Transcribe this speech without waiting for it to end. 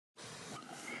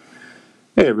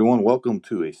Hey everyone, welcome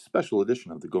to a special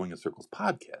edition of the Going in Circles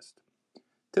podcast.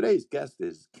 Today's guest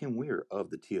is Kim Weir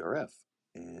of the TRF,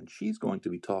 and she's going to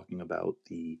be talking about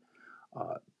the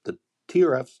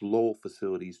TRF's Lowell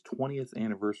facility's 20th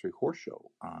anniversary horse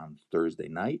show on Thursday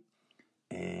night,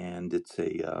 and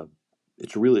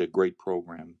it's really a great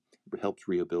program. It helps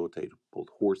rehabilitate both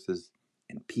horses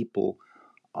and people,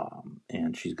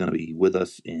 and she's going to be with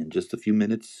us in just a few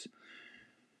minutes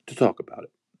to talk about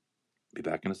it. Be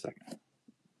back in a second.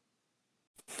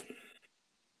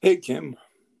 Hey Kim.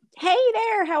 Hey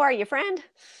there, how are you, friend?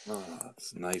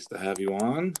 It's nice to have you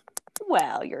on.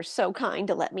 Well, you're so kind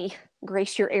to let me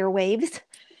grace your airwaves.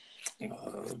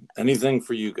 Anything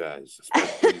for you guys,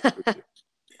 especially for you.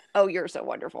 Oh, you're so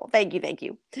wonderful. Thank you, thank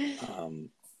you.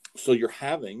 So you're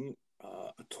having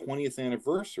a 20th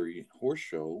anniversary horse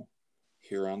show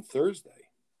here on Thursday.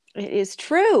 It is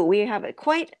true. We have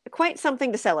quite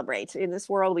something to celebrate. In this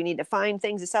world, we need to find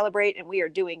things to celebrate, and we are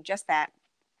doing just that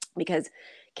because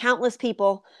countless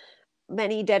people,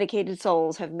 many dedicated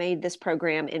souls have made this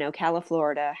program in Ocala,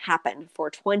 Florida happen for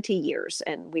 20 years.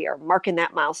 And we are marking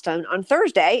that milestone on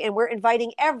Thursday, and we're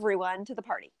inviting everyone to the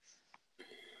party.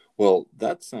 Well,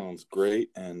 that sounds great.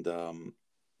 And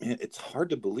it's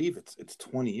hard to believe it's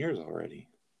 20 years already.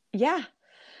 Yeah.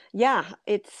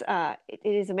 It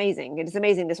is amazing. It is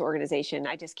amazing, this organization.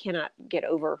 I just cannot get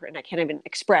over, and I can't even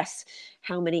express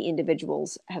how many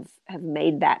individuals have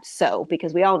made that so,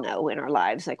 because we all know in our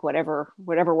lives, like whatever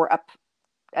we're up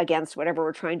against, whatever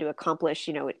we're trying to accomplish,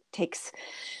 it takes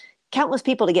countless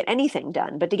people to get anything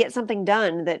done. But to get something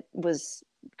done that was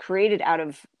created out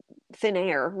of thin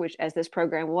air, which as this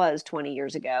program was 20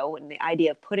 years ago, and the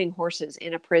idea of putting horses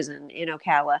in a prison in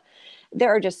Ocala,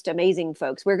 there are just amazing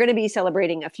folks. We're going to be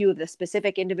celebrating a few of the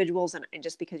specific individuals, and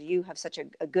just because you have such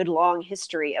a good long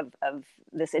history of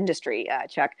this industry,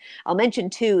 Chuck, I'll mention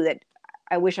too that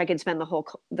I wish I could spend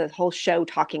the whole show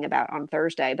talking about on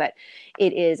Thursday, but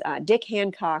it is Dick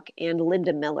Hancock and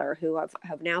Linda Miller, who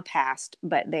have now passed,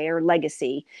 but their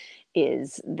legacy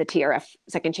is the TRF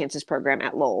Second Chances program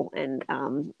at Lowell, and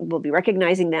we'll be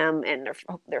recognizing them and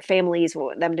their families. We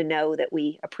want them to know that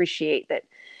we appreciate that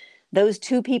those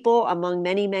two people, among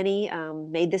many, many,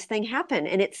 made this thing happen,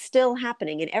 and it's still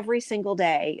happening. And every single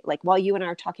day, like while you and I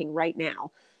are talking right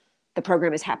now, the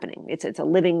program is happening. It's a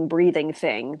living, breathing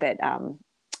thing that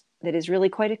is really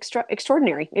quite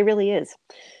extraordinary. It really is.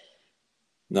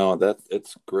 No,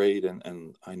 it's great,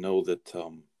 and I know that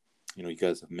you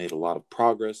guys have made a lot of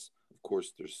progress. Of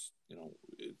course, there's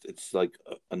it's like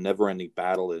a never-ending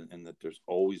battle, and that there's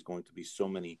always going to be so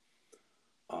many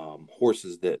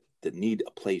horses that need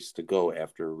a place to go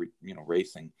after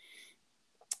racing.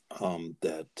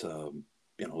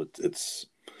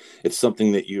 It's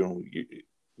something that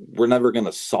we're never going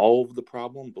to solve the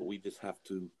problem, but we just have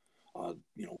to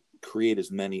create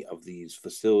as many of these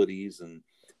facilities and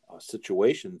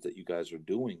situations that you guys are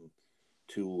doing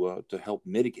to help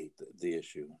mitigate the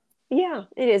issue. Yeah,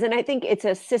 it is. And I think it's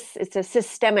a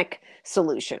systemic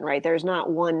solution, right? There's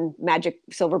not one magic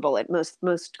silver bullet.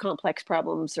 Most complex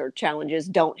problems or challenges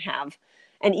don't have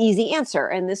an easy answer.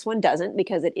 And this one doesn't,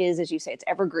 because it is, as you say, it's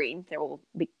evergreen. There will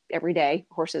be every day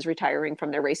horses retiring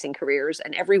from their racing careers,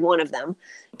 and every one of them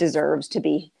deserves to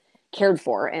be cared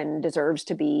for and deserves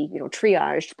to be,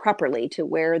 triaged properly to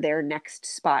where their next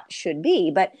spot should be.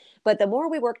 But the more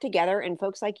we work together, and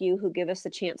folks like you who give us the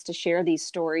chance to share these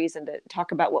stories and to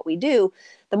talk about what we do,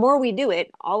 the more we do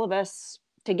it, all of us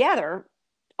together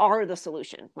are the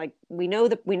solution. Like we know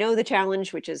the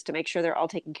challenge, which is to make sure they're all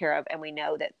taken care of, and we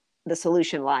know that the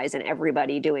solution lies in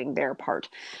everybody doing their part.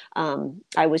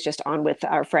 I was just on with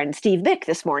our friend Steve Bick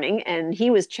this morning, and he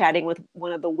was chatting with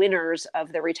one of the winners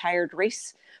of the Retired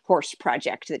Race Horse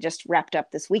Project that just wrapped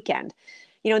up this weekend.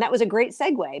 That was a great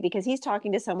segue, because he's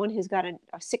talking to someone who's got a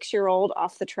 6-year-old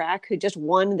off the track who just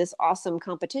won this awesome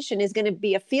competition, is going to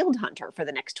be a field hunter for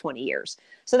the next 20 years.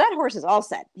 So that horse is all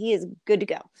set. He is good to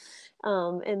go.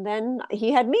 And then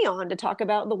he had me on to talk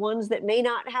about the ones that may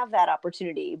not have that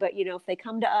opportunity. But, if they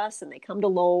come to us and they come to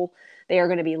Lowell, they are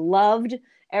going to be loved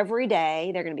every day.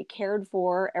 They're going to be cared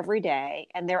for every day.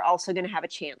 And they're also going to have a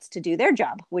chance to do their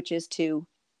job, which is to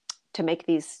make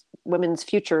these women's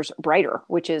futures brighter,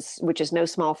 which is no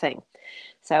small thing.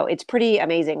 So it's pretty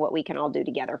amazing what we can all do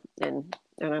together. And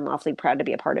I'm awfully proud to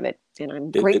be a part of it. And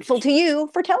I'm grateful to you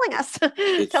for telling us,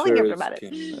 telling everyone about it.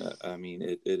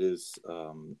 It is,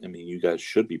 you guys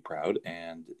should be proud,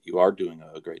 and you are doing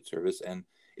a great service. And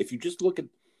if you just look at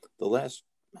the last,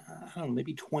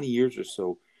 maybe 20 years or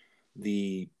so,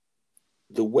 the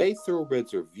way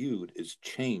thoroughbreds are viewed is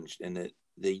changed, and that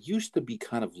they used to be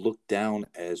kind of looked down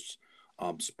as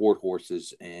sport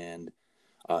horses, and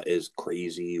as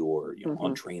crazy or Mm-hmm.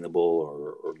 untrainable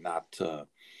or not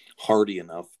hardy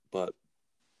enough. But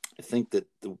I think that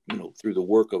through the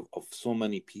work of so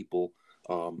many people,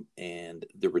 and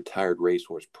the Retired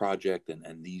Racehorse Project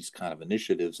and these kind of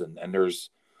initiatives, and there's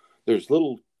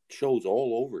little shows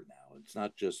all over now. It's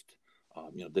not just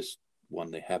this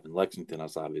one they have in Lexington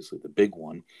is obviously the big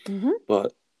one, Mm-hmm.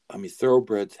 but I mean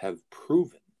thoroughbreds have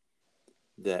proven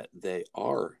that they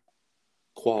are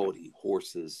quality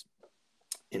horses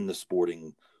in the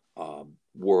sporting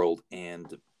world,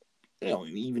 and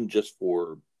even just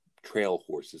for trail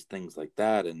horses, things like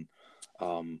that. And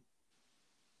um,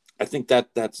 I think that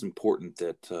that's important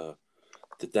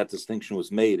that distinction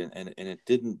was made, and it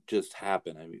didn't just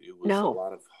happen. I mean, it was a No.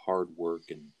 lot of hard work,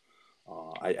 and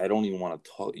I don't even want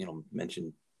to talk,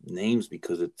 mention names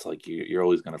because it's like you're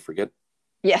always going to forget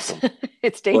Yes, some.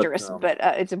 it's But dangerous, but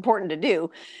it's important to do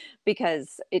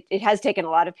because it has taken a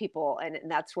lot of people, and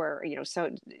that's where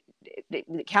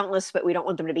countless, but we don't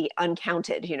want them to be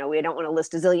uncounted. We don't want to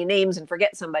list a zillion names and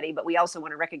forget somebody, but we also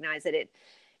want to recognize that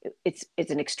it's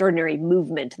an extraordinary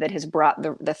movement that has brought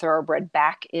the thoroughbred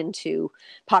back into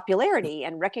popularity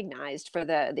and recognized for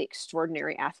the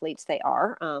extraordinary athletes they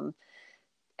are.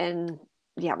 And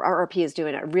yeah, RRP is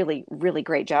doing a really, really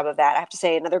great job of that. I have to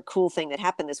say, another cool thing that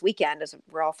happened this weekend, as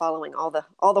we're all following all the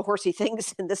horsey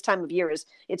things in this time of year, is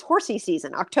it's horsey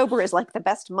season. October is like the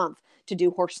best month to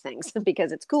do horse things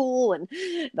because it's cool and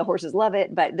the horses love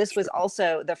it. But this was sure.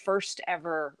 also the first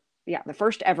ever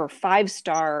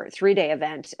 5-star 3-day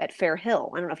event at Fair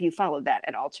Hill. I don't know if you followed that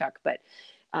at all, Chuck, but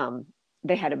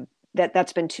they had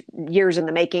that's been years in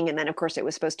the making. And then of course it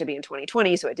was supposed to be in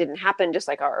 2020. So it didn't happen. Just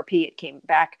like RRP, it came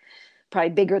back probably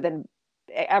bigger than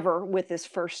ever with this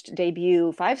first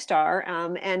debut 5-star.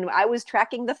 And I was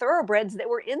tracking the thoroughbreds that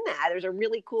were in that. There's a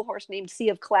really cool horse named Sea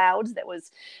of Clouds that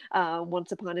was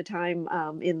once upon a time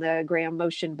in the Graham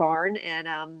Motion barn.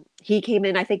 And he came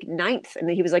in, I think, 9th. And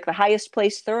he was like the highest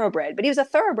placed thoroughbred. But he was a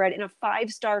thoroughbred in a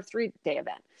 5-star 3-day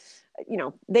event.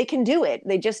 They can do it.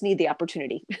 They just need the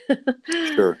opportunity.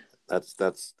 Sure, that's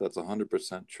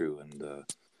 100% true, and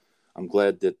I'm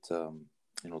glad that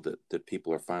that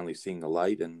people are finally seeing the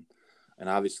light, and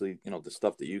obviously the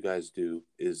stuff that you guys do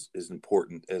is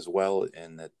important as well,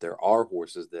 and that there are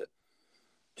horses that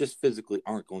just physically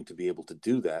aren't going to be able to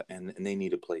do that, and they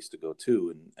need a place to go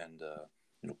to, and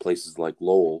places like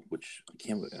Lowell, which I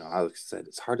can't, like I said,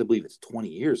 it's hard to believe it's 20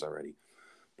 years already,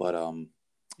 but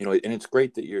and it's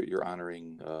great that you're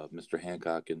honoring Mr.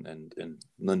 Hancock and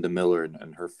Linda Miller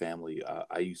and her family.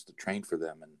 I used to train for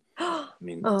them, and I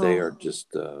mean they are Oh,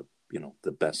 just the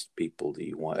best people that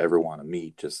you ever want to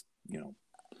meet. Just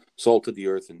salt of the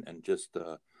earth, and just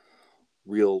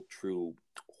real true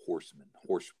horsemen,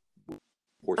 horse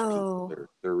people. oh,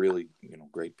 They're really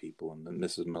great people, and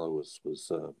Mrs. Miller was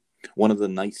one of the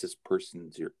nicest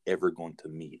persons you're ever going to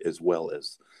meet, as well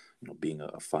as being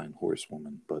a fine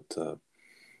horsewoman. But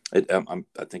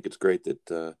I think it's great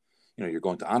that you're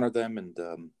going to honor them, and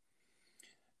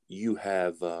you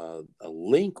have a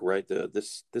link, right?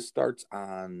 This starts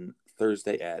on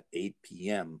Thursday at 8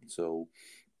 p.m. So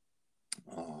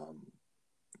um,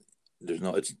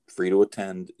 it's free to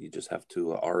attend. You just have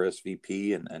to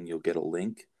RSVP, and you'll get a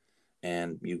link,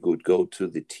 and you could go to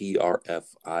the trfinc.org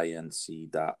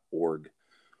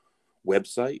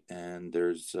website, and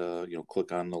there's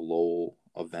click on the Lowell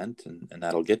event, and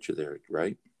that'll get you there,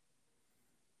 right?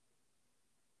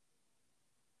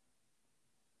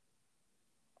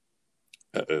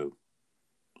 Uh-oh.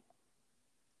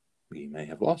 We may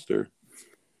have lost her.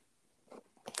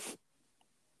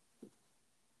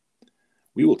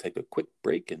 We will take a quick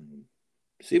break and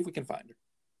see if we can find her.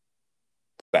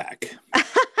 Back.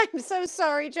 I'm so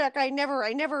sorry, Chuck. I never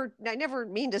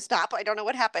mean to stop. I don't know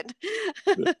what happened.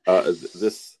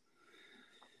 This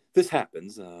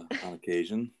happens on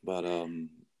occasion, but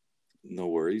no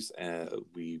worries.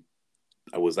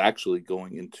 I was actually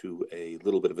going into a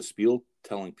little bit of a spiel,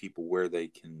 telling people where they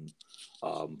can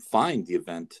find the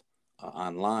event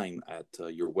online at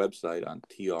your website on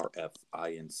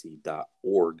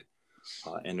trfinc.org.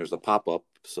 And there's a pop-up.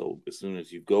 So as soon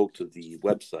as you go to the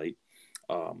website,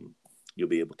 you'll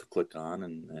be able to click on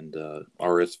and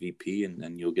RSVP,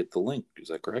 and you'll get the link. Is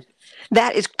that correct?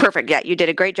 That is perfect. Yeah, you did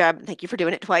a great job. Thank you for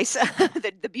doing it twice.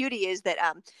 The beauty is that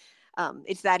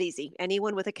it's that easy.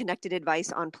 Anyone with a connected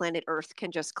device on planet Earth can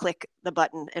just click the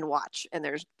button and watch, and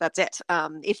that's it.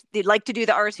 If they'd like to do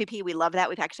the RSVP, we love that.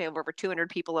 We've actually have over 200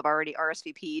 people have already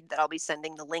RSVP'd that I'll be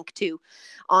sending the link to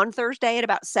on Thursday at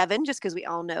about 7, just because we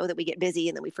all know that we get busy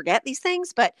and then we forget these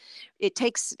things. But it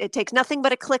takes nothing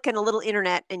but a click and a little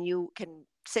internet, and you can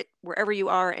sit wherever you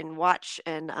are and watch.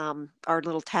 And our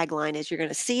little tagline is, you're going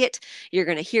to see it, you're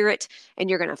going to hear it, and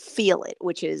you're going to feel it,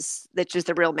 that's just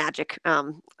the real magic,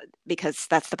 because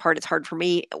that's the part it's hard for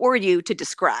me or you to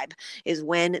describe, is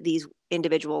when these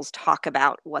individuals talk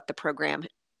about what the program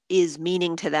is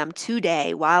meaning to them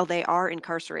today while they are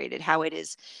incarcerated, how it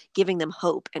is giving them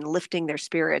hope and lifting their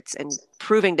spirits and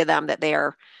proving to them that they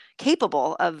are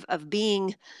capable of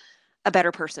being a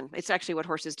better person. It's actually what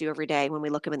horses do every day when we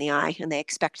look them in the eye, and they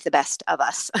expect the best of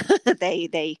us.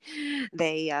 They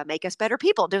make us better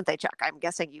people, don't they, Chuck? I'm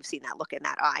guessing you've seen that look in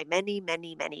that eye many,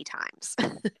 many, many times.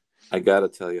 I gotta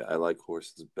tell you, I like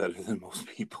horses better than most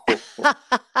people.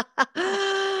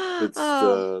 It's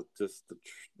Oh, just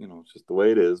just the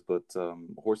way it is. But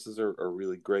horses are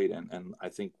really great, and I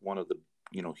think one of the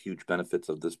huge benefits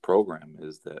of this program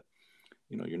is that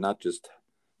you're not just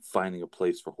finding a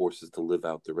place for horses to live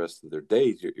out the rest of their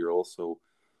days. You're also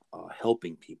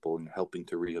helping people and helping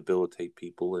to rehabilitate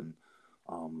people, and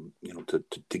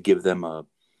to give them a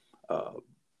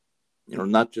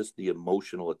not just the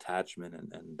emotional attachment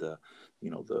and the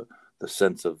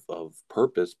sense of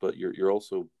purpose, but you're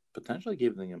also potentially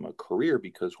giving them a career,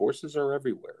 because horses are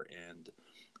everywhere. And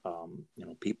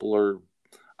people are,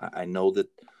 I know that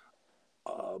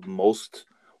most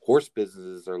horse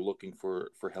businesses are looking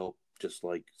for help, just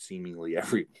like seemingly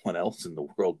everyone else in the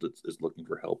world is looking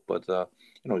for help. But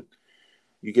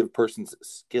you give persons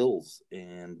skills,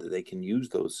 and they can use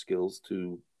those skills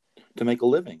to make a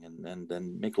living, and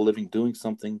then make a living doing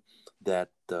something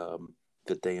that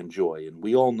they enjoy. And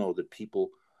we all know that people,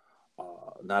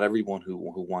 not everyone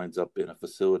who winds up in a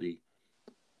facility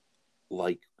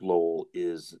like Lowell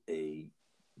is a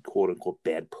quote unquote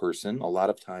bad person. A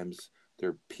lot of times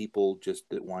they're people just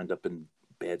that wind up in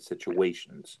bad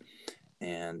situations.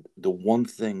 And the one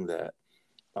thing that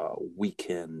we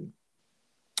can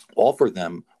offer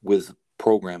them with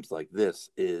programs like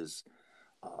this is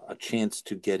a chance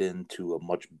to get into a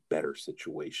much better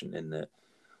situation, in that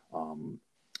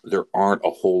there aren't a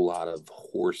whole lot of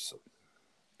horse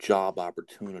job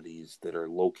opportunities that are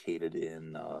located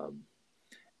in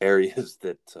areas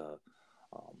that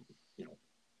um, you know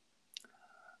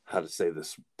how to say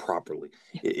this properly.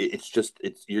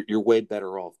 You're way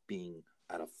better off being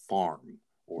at a farm,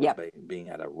 or yep. being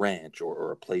at a ranch,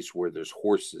 or a place where there's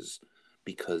horses,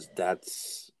 because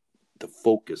that's the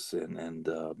focus. And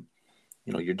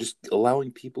you're just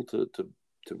allowing people to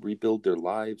rebuild their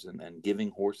lives, and giving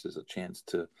horses a chance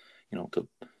to you know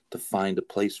to find a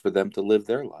place for them to live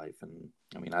their life. And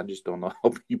I mean, I just don't know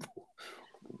how people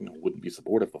wouldn't be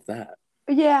supportive of that.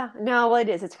 Yeah, no, well, it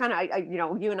is. It's kind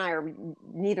of, you and I are,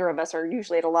 neither of us are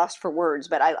usually at a loss for words,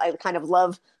 but I kind of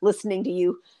love listening to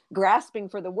you grasping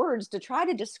for the words to try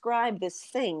to describe this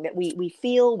thing that we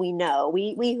feel, we know.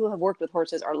 We who have worked with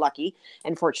horses are lucky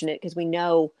and fortunate, because we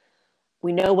know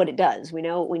what it does. We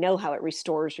know how it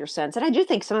restores your sense. And I do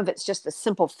think some of it's just the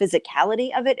simple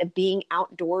physicality of it, of being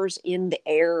outdoors in the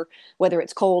air, whether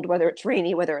it's cold, whether it's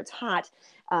rainy, whether it's hot,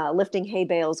 lifting hay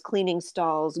bales, cleaning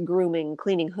stalls, grooming,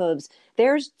 cleaning hooves.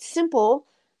 There's simple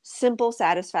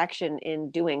satisfaction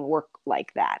in doing work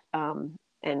like that.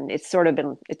 And it's sort of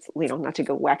been, it's, not to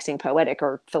go waxing poetic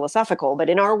or philosophical, but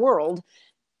in our world,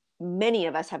 many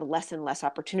of us have less and less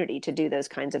opportunity to do those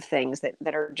kinds of things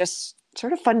that are just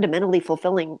sort of fundamentally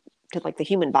fulfilling to, like, the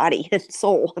human body and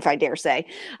soul, if I dare say.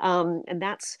 And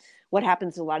that's what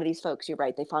happens to a lot of these folks. You're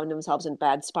right. They find themselves in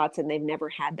bad spots, and they've never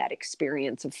had that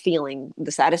experience of feeling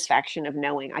the satisfaction of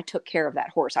knowing, I took care of that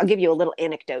horse. I'll give you a little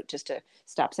anecdote just to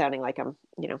stop sounding like I'm,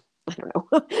 I don't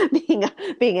know,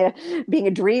 being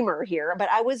a dreamer here. But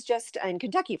I was just in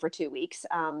Kentucky for 2 weeks,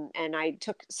 and I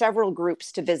took several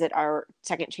groups to visit our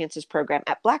Second Chances program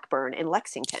at Blackburn in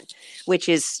Lexington, which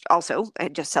is also,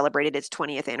 it just celebrated its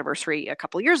 20th anniversary a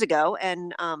couple years ago.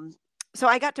 And so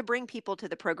I got to bring people to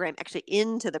the program, actually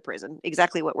into the prison,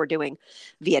 exactly what we're doing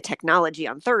via technology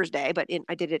on Thursday, but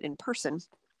I did it in person.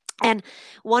 And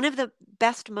one of the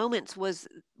best moments was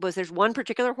there's one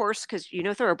particular horse, because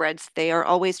thoroughbreds, they are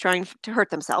always trying to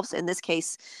hurt themselves. In this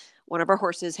case, one of our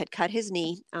horses had cut his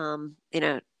knee in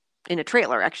a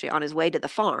trailer, actually on his way to the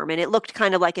farm, and it looked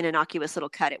kind of like an innocuous little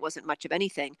cut. It wasn't much of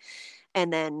anything.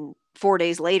 And then 4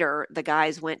 days later, the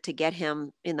guys went to get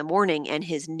him in the morning, and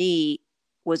his knee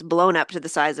was blown up to the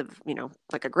size of,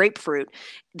 like a grapefruit.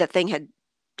 The thing had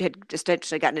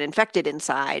essentially gotten infected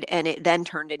inside, and it then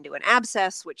turned into an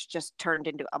abscess, which just turned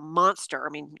into a monster.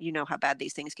 I mean, you know how bad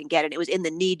these things can get. And it was in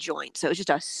the knee joint. So it was just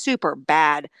a super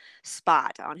bad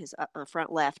spot on his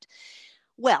front left.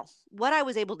 Well, what I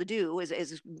was able to do is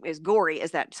as gory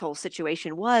as that whole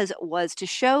situation was to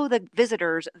show the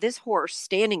visitors this horse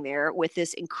standing there with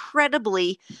this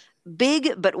incredibly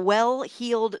big but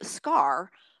well-healed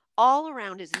scar all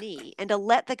around his knee, and to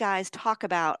let the guys talk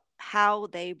about how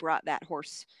they brought that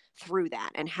horse through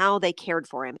that and how they cared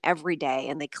for him every day,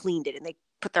 and they cleaned it, and they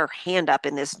put their hand up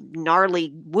in this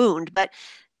gnarly wound, but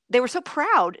they were so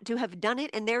proud to have done it,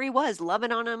 and there he was,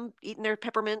 loving on them, eating their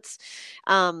peppermints.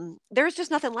 There's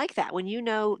just nothing like that when you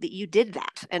know that you did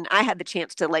that, and I had the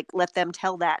chance to like let them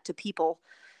tell that to people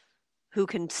who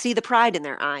can see the pride in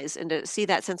their eyes and to see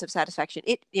that sense of satisfaction.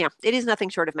 It is nothing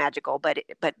short of magical, but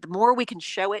the more we can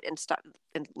show it and stop,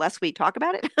 and less we talk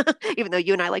about it, even though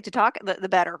you and I like to talk, the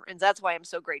better. And that's why I'm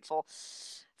so grateful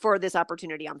for this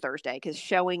opportunity on Thursday, because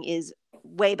showing is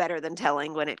way better than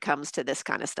telling when it comes to this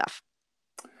kind of stuff.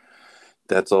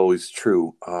 That's always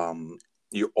true.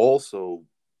 You also,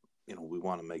 we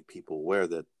want to make people aware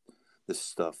that this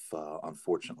stuff,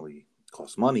 unfortunately,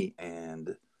 costs money,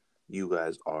 and you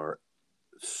guys are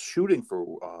shooting for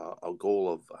a goal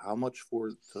of how much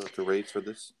to raise for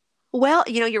this? Well,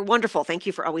 you're wonderful. Thank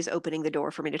you for always opening the door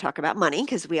for me to talk about money,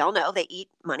 because we all know they eat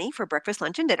money for breakfast,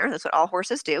 lunch, and dinner. That's what all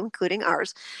horses do, including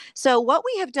ours. So, what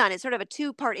we have done is sort of a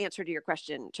two-part answer to your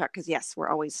question, Chuck, because yes, we're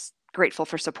always grateful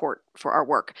for support for our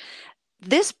work.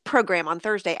 This program on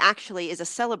Thursday actually is a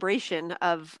celebration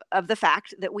of the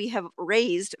fact that we have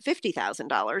raised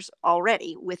 $50,000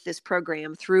 already with this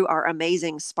program through our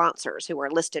amazing sponsors who are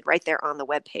listed right there on the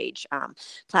webpage.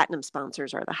 Platinum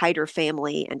sponsors are the Hyder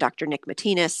family and Dr. Nick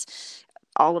Matinas.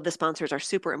 All of the sponsors are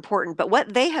super important, but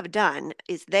what they have done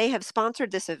is they have sponsored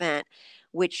this event,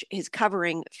 which is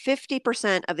covering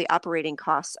 50% of the operating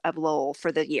costs of Lowell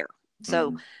for the year.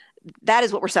 So that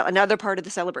is what we're another part of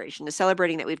the celebration is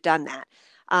celebrating that we've done that.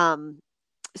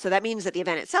 So that means that the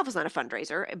event itself is not a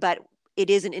fundraiser, but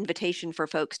it is an invitation for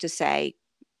folks to say,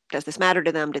 does this matter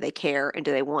to them? Do they care? And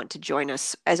do they want to join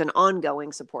us as an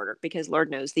ongoing supporter? Because Lord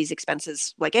knows these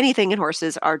expenses, like anything in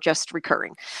horses, are just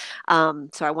recurring. So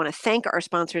I want to thank our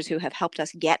sponsors who have helped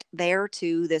us get there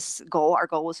to this goal. Our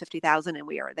goal was 50,000 and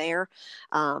we are there.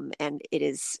 And it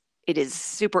is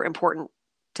super important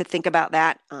to think about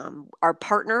that. Our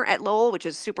partner at Lowell, which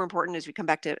is super important as we come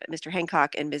back to Mr.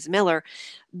 Hancock and Ms. Miller,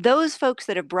 those folks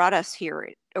that have brought us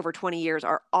here over 20 years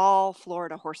are all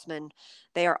Florida horsemen.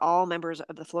 They are all members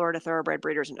of the Florida Thoroughbred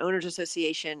Breeders and Owners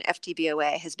Association.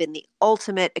 FTBOA has been the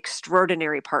ultimate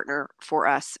extraordinary partner for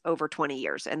us over 20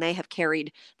 years, and they have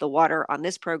carried the water on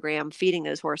this program, feeding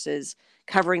those horses,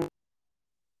 covering.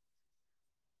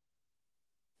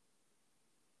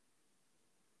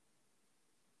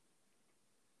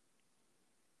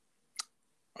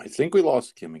 I think we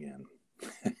lost Kim again.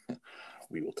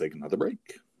 We will take another break.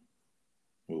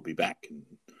 We'll be back in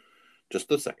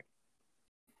just a second.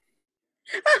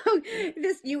 Oh,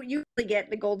 you usually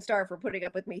get the gold star for putting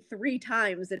up with me 3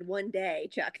 times in one day,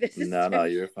 Chuck. This is no,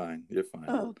 you're fine. You're fine.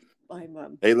 Oh,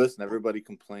 I'm Hey, listen, everybody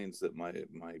complains that my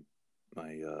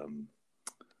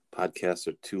podcasts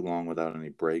are too long without any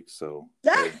breaks, so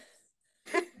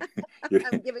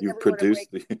you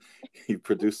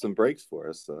produced some breaks for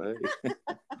us, so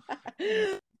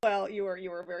hey. Well, you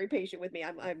were very patient with me.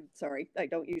 I'm sorry. I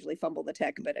don't usually fumble the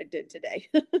tech, but I did today.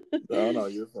 No,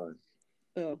 you're fine.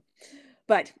 Oh.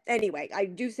 But anyway, I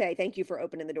do say thank you for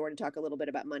opening the door to talk a little bit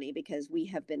about money, because we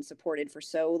have been supported for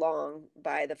so long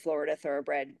by the Florida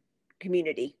Thoroughbred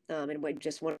community. And we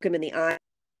just want to come in the eye,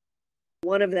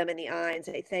 one of them in the eye, and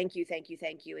say thank you,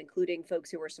 including folks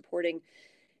who are supporting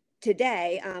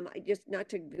today. Just not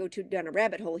to go too down a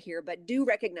rabbit hole here, but do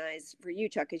recognize for you,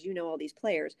 Chuck, as you know all these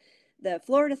players, the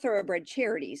Florida Thoroughbred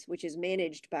Charities, which is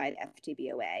managed by the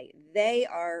FTBOA, they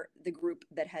are the group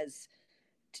that has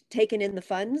taken in the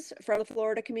funds from the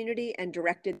Florida community and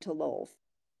directed to Lowell.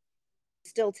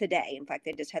 Still today, in fact,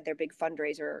 they just had their big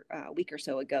fundraiser a week or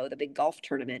so ago, the big golf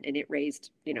tournament, and it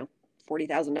raised,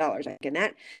 $40,000. And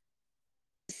that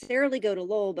necessarily go to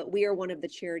Lowell, but we are one of the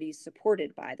charities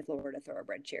supported by the Florida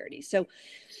Thoroughbred Charities. So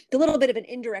it's a little bit of an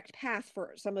indirect path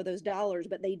for some of those dollars,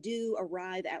 but they do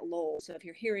arrive at Lowell. So if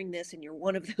you're hearing this and you're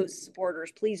one of those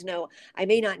supporters, please know I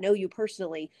may not know you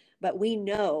personally, but we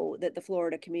know that the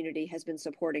Florida community has been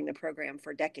supporting the program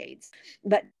for decades.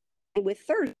 But with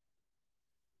Thursday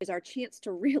is our chance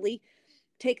to really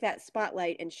take that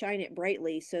spotlight and shine it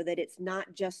brightly, so that it's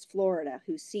not just Florida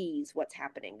who sees what's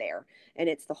happening there, and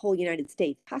it's the whole United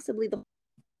States, possibly the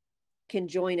can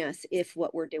join us if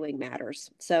what we're doing matters.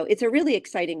 So it's a really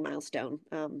exciting milestone.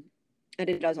 And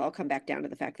it does all come back down to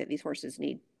the fact that these horses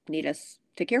need us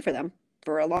to care for them.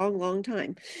 for a long, long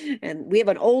time. And we have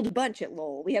an old bunch at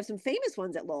Lowell. We have some famous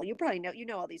ones at Lowell. You probably know, you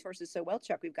know all these horses so well,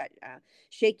 Chuck. We've got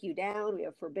Shake You Down. We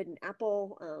have Forbidden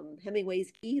Apple,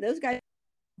 Hemingway's Key. Those guys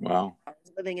Wow. are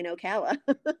living in Ocala.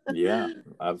 Yeah,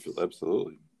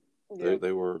 absolutely. Yeah.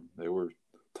 They were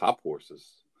top horses.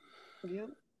 Yeah.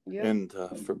 Yeah. And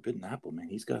Forbidden Apple, man,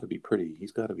 he's got to be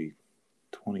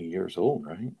 20 years old,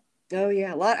 right? Oh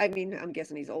yeah, a lot. I mean, I'm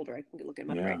guessing he's older. I can look him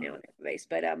up right Yeah, now in the base.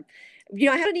 But I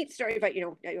had a neat story about,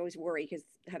 I always worry because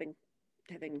having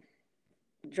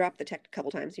dropped the tech a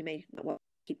couple times, you may not want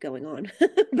to keep going on.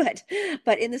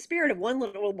 but in the spirit of one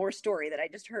little more story that I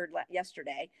just heard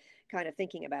yesterday, kind of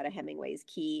thinking about a Hemingway's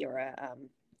Key or a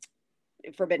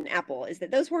Forbidden Apple, is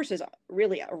that those horses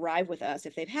really arrive with us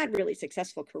if they've had really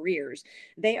successful careers.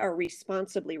 They are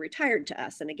responsibly retired to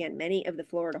us, and again, many of the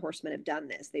Florida horsemen have done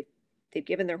this. They've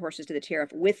given their horses to the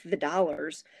TRF with the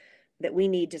dollars that we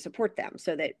need to support them,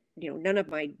 so that none of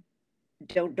my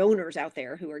donors out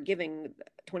there who are giving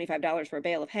 $25 for a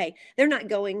bale of hay, they're not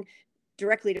going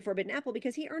directly to Forbidden Apple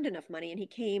because he earned enough money and he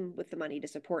came with the money to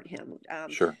support him.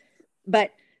 sure.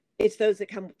 But it's those that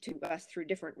come to us through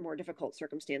different, more difficult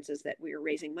circumstances that we are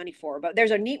raising money for. But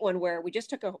there's a neat one where we just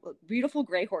took a beautiful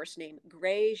gray horse named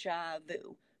Deja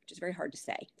Vu, which is very hard to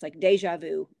say. It's like deja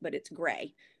vu, but it's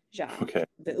gray. Okay.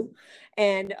 Vu.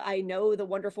 And I know the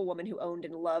wonderful woman who owned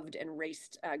and loved and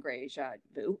raced Gray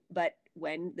Vu. But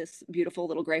when this beautiful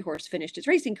little gray horse finished its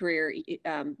racing career,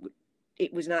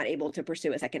 it was not able to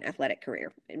pursue a second athletic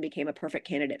career and became a perfect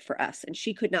candidate for us. And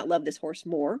she could not love this horse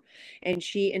more. And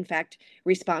she, in fact,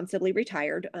 responsibly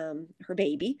retired her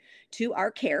baby to our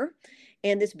care.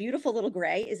 And this beautiful little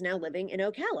gray is now living in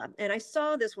Ocala. And I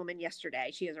saw this woman yesterday.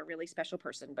 She is a really special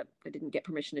person, but I didn't get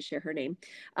permission to share her name.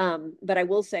 But I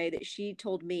will say that she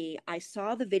told me, I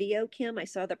saw the video, Kim. I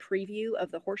saw the preview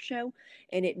of the horse show,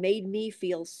 and it made me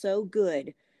feel so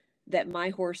good that my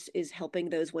horse is helping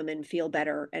those women feel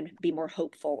better and be more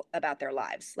hopeful about their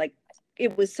lives. Like,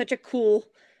 it was such a cool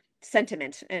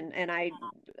sentiment. And I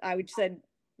said,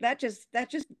 that just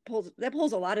pulls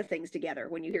a lot of things together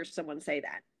when you hear someone say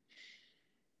that.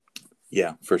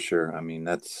 Yeah, for sure. I mean,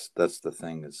 that's the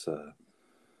thing is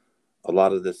a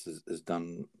lot of this is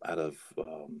done out of,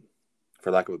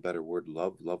 for lack of a better word,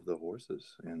 love the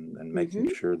horses and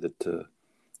making sure that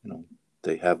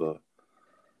they have a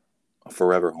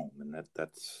forever home, and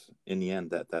that's in the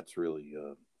end that's really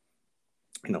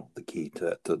the key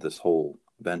to this whole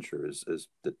venture is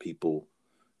that people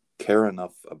care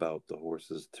enough about the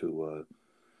horses to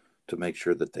make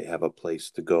sure that they have a place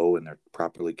to go and they're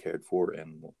properly cared for,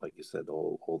 and like you said,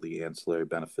 all the ancillary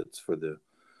benefits for the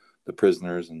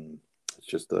prisoners, and it's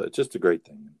just a great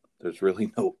thing. There's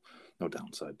really no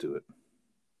downside to it.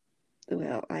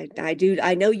 Well, I do.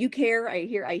 I know you care. I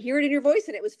hear it in your voice,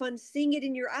 and it was fun seeing it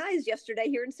in your eyes yesterday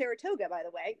here in Saratoga. By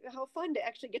the way, how fun to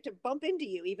actually get to bump into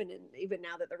you, even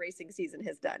now that the racing season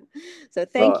has done. So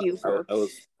thank you for. I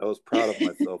was proud of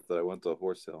myself that I went to a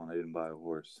horse sale and I didn't buy a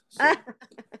horse. So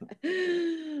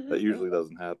that usually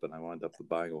doesn't happen. I wind up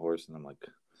buying a horse, and I'm like,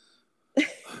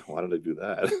 why did I do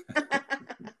that?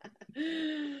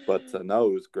 But no,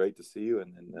 it was great to see you,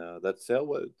 and that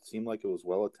sale seemed like it was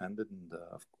well attended, and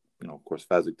of course,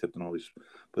 Fazig-Tipton always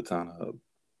puts on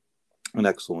an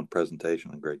excellent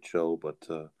presentation, a great show, but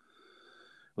it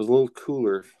was a little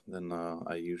cooler than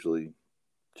I usually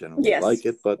generally like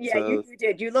it. But yeah, you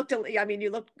did. You looked. I mean, you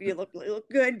look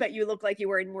good, but you look like you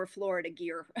were in more Florida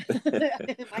gear.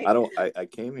 I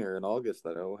came here in August.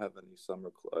 I don't have any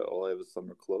summer. All I have is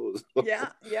summer clothes.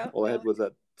 Yeah. All I had was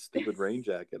that stupid rain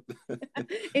jacket.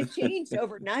 It changed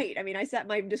overnight. I mean,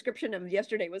 my description of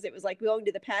yesterday was it was like going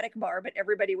to the paddock bar, but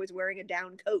everybody was wearing a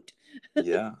down coat.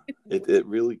 Yeah, it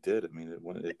really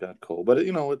when it got cold, but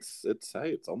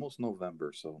it's almost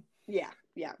November, so yeah,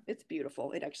 it's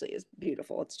beautiful. It actually is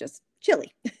beautiful. It's just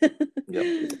chilly.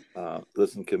 Yep.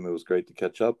 Listen, Kim, it was great to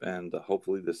catch up, and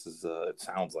hopefully this is it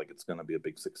sounds like it's going to be a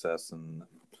big success, and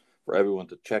for everyone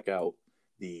to check out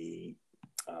the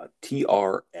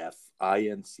trfinc.org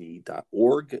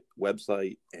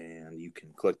website, and you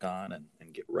can click on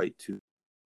and get right to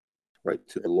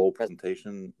the Lowell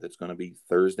presentation. That's going to be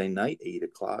Thursday night,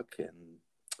 8:00. And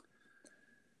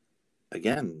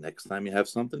again, next time you have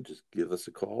something, just give us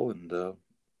a call, and we'll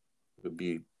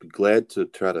be glad to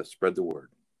try to spread the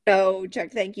word. Oh,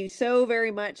 Chuck, thank you so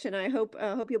very much, and I hope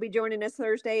you'll be joining us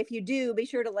Thursday. If you do, be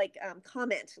sure to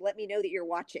comment. Let me know that you're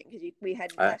watching, because we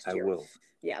had last year. I will.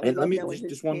 Yeah, and let me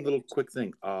just one little quick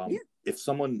thing. Yeah. If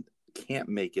someone can't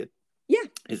make it, yeah,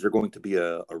 is there going to be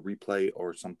a replay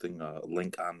or something, a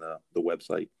link on the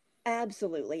website?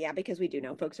 Absolutely, yeah, because we do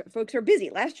know folks are busy.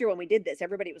 Last year when we did this,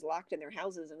 everybody was locked in their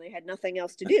houses and they had nothing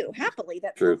else to do. Happily,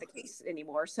 that's not True. the case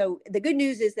anymore. So the good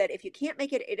news is that if you can't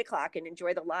make it at 8 o'clock and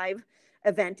enjoy the live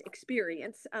event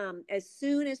experience, as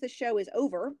soon as the show is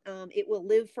over, it will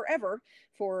live forever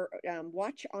for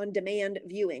watch on demand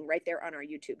viewing right there on our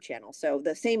YouTube channel. So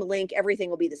the same link,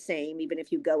 everything will be the same, even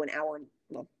if you go an hour,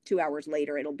 well, 2 hours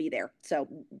later, it'll be there. So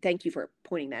thank you for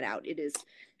pointing that out.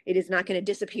 It is not going to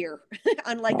disappear.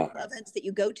 Unlike Ah, events that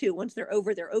you go to, once they're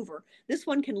over, they're over. This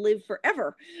one can live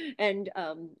forever, and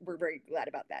we're very glad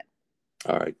about that.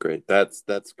 all right, great. That's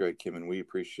great, Kim, and we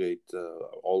appreciate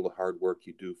all the hard work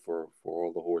you do for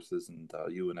all the horses and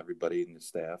you and everybody and the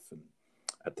staff and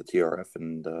at the TRF.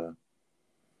 And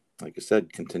like I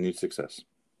said, continued success.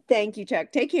 Thank you,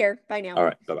 Chuck. Take care. Bye now. All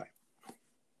right, bye bye.